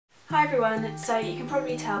Hi everyone, so you can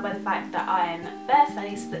probably tell by the fact that I am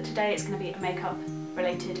barefaced that today it's going to be a makeup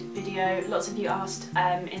related video. Lots of you asked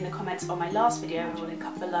in the comments on my last video, which I'll link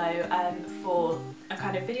up below, for a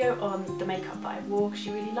kind of video on the makeup that I wore because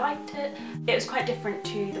you really liked it. It was quite different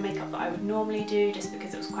to the makeup that I would normally do just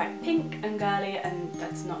because it was quite pink and girly, and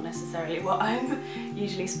that's not necessarily what I'm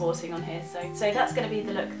usually sporting on here. So that's going to be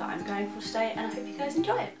the look that I'm going for today, and I hope you guys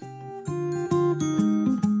enjoy it.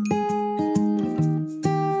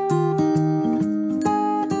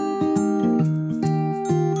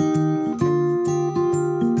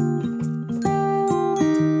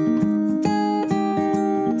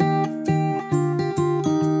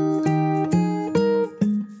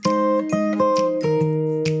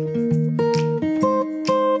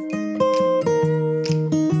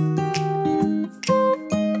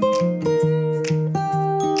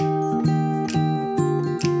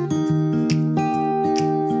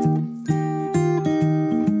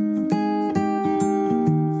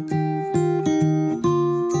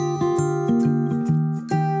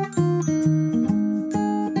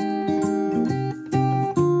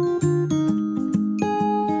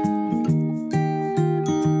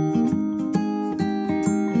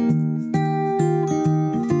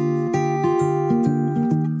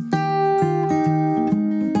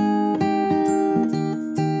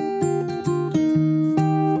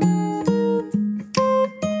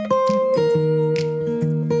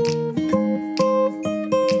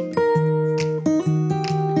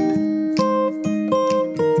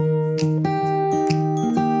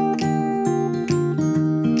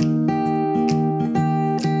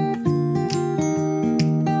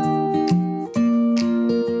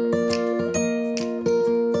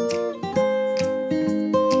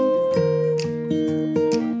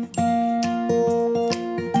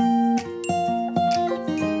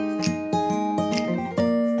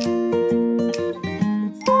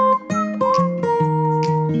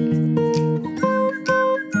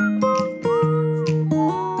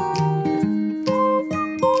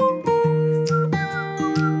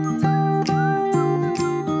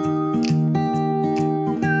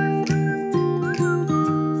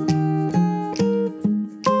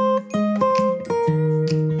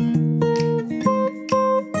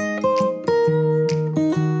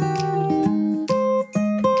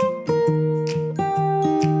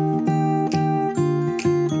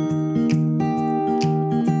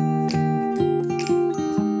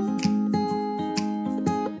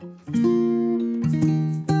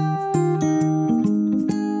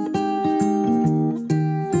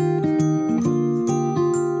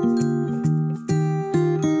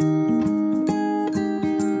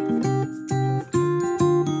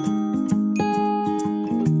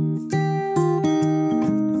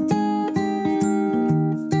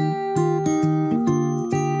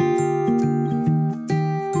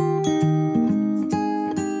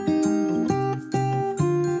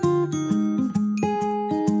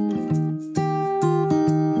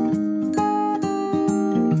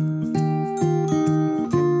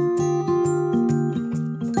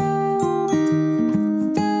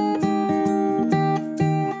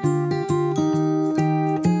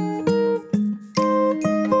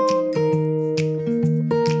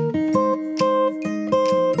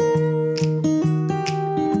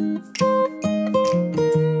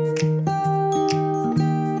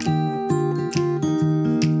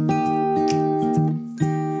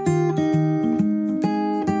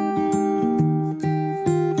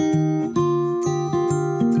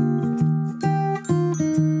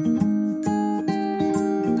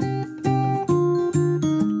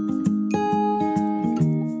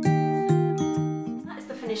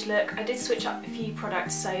 Look, I did switch up a few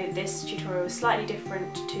products, so this tutorial was slightly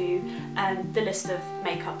different to the list of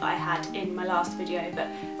makeup that I had in my last video, but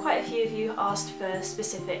quite a few of you asked for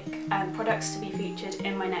specific products to be featured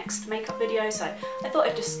in my next makeup video, so I thought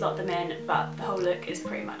I'd just slot them in, but the whole look is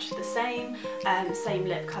pretty much the same, same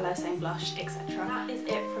lip colour, same blush, etc. That is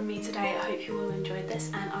it from me today. I hope you all enjoyed this,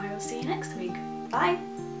 and I will see you next week. Bye!